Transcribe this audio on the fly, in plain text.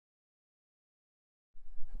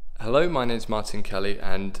Hello, my name is Martin Kelly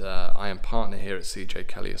and I am partner here at CJ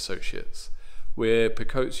Kelly Associates. We're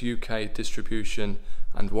Picote's UK distribution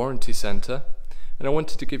and warranty centre, and I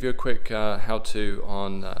wanted to give you a quick how-to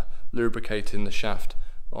on lubricating the shaft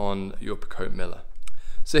on your Picote Miller.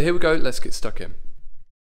 So here we go, let's get stuck in.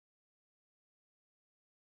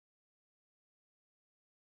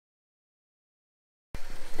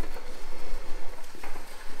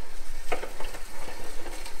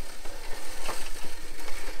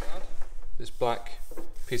 This black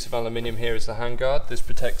piece of aluminium here is the handguard. This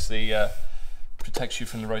protects you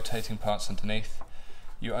from the rotating parts underneath.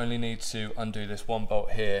 You only need to undo this one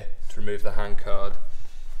bolt here to remove the handguard.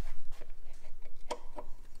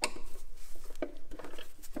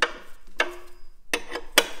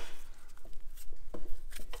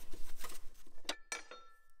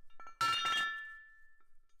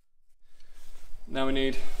 Now we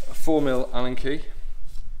need a 4mm Allen key,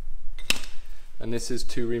 and this is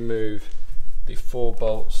to remove the 4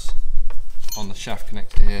 bolts on the shaft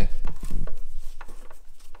connector here.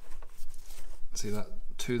 See that?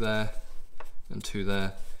 2 there and 2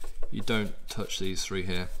 there. You don't touch these 3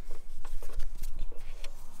 here.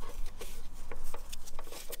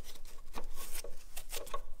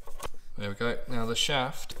 There we go. Now the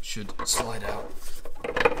shaft should slide out.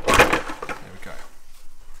 There we go.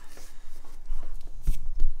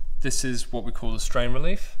 This is what we call the strain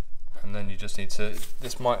relief. And then you just need to,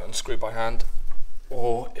 this might unscrew by hand,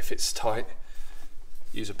 or if it's tight,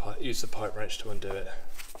 use the pipe wrench to undo it.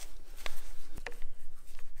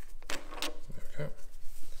 There we go.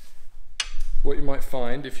 What you might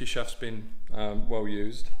find if your shaft's been well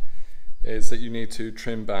used is that you need to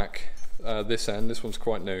trim back this end. This one's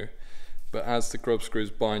quite new, but as the grub screws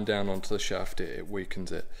bind down onto the shaft, it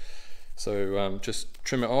weakens it. So just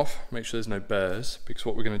trim it off, make sure there's no burrs, because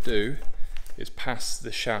what we're going to do is pass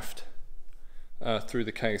the shaft through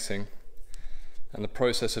the casing, and the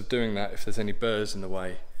process of doing that, if there's any burrs in the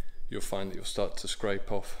way, you'll find that you'll start to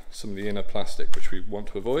scrape off some of the inner plastic, which we want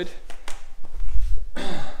to avoid. There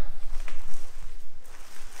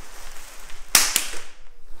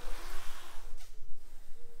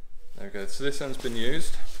we go, so this end's been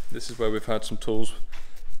used. This is where we've had some tools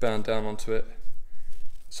bound down onto it,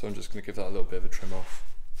 so I'm just going to give that a little bit of a trim off.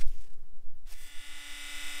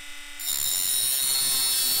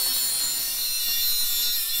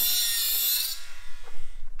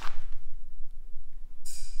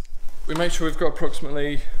 We make sure we've got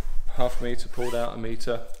approximately ½ metre pulled out, 1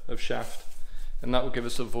 metre of shaft, and that will give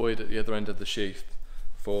us a void at the other end of the sheath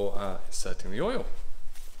for inserting the oil.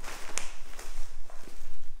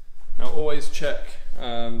 Now always check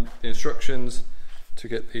the instructions to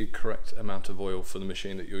get the correct amount of oil for the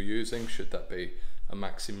machine that you're using, should that be a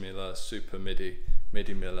maxi miller, super midi,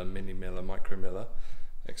 midi miller, mini miller, micro miller,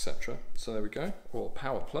 etc. So there we go, or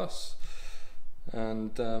Power Plus.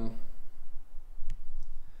 And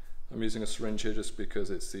I'm using a syringe here just because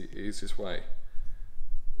it's the easiest way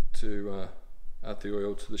to add the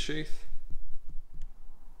oil to the sheath.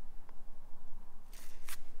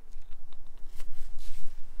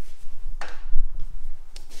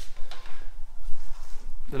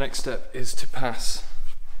 The next step is to pass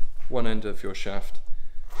one end of your shaft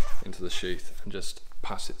into the sheath and just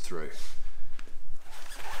pass it through.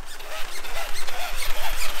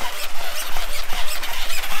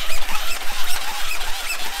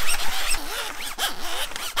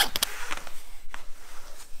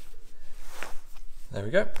 There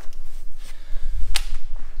we go.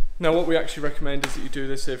 Now what we actually recommend is that you do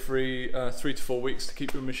this every 3 to 4 weeks to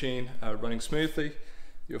keep your machine running smoothly.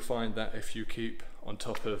 You'll find that if you keep on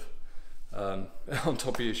top of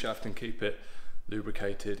your shaft and keep it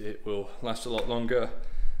lubricated, it will last a lot longer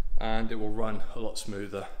and it will run a lot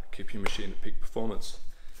smoother, keep your machine at peak performance.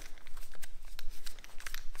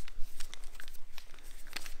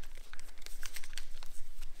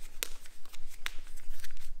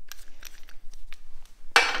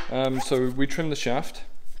 So we trim the shaft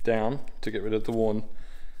down to get rid of the worn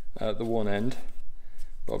end,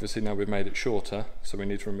 but obviously now we've made it shorter, so we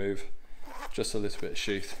need to remove just a little bit of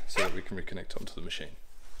sheath so that we can reconnect onto the machine.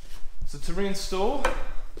 So to reinstall,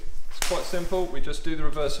 it's quite simple. We just do the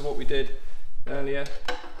reverse of what we did earlier.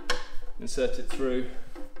 Insert it through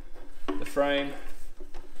the frame,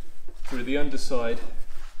 through the underside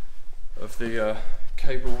of the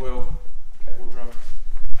cable drum.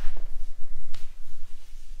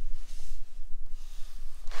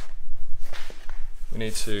 We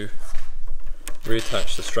need to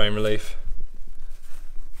reattach the strain relief.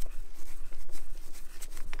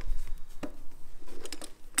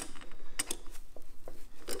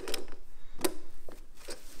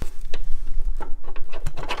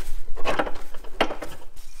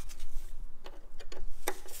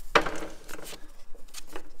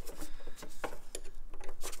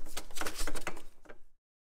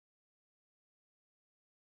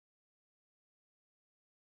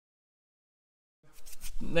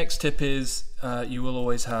 Next tip is you will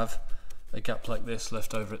always have a gap like this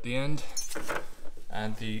left over at the end,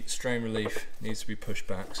 and the strain relief needs to be pushed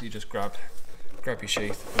back. So you just grab your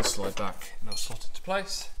sheath and slide back, and it'll slot into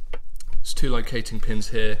place. There's 2 locating pins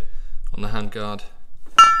here on the handguard,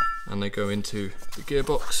 and they go into the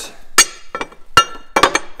gearbox.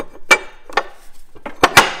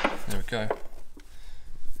 There we go.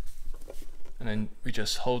 And then we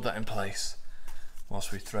just hold that in place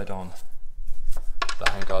whilst we thread on the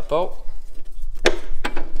handguard bolt.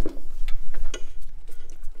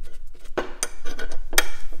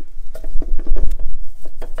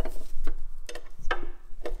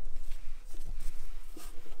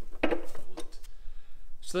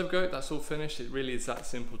 So there we go, that's all finished. It really is that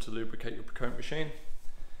simple to lubricate your Picote machine.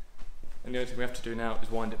 And the only thing we have to do now is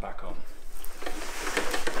wind it back on.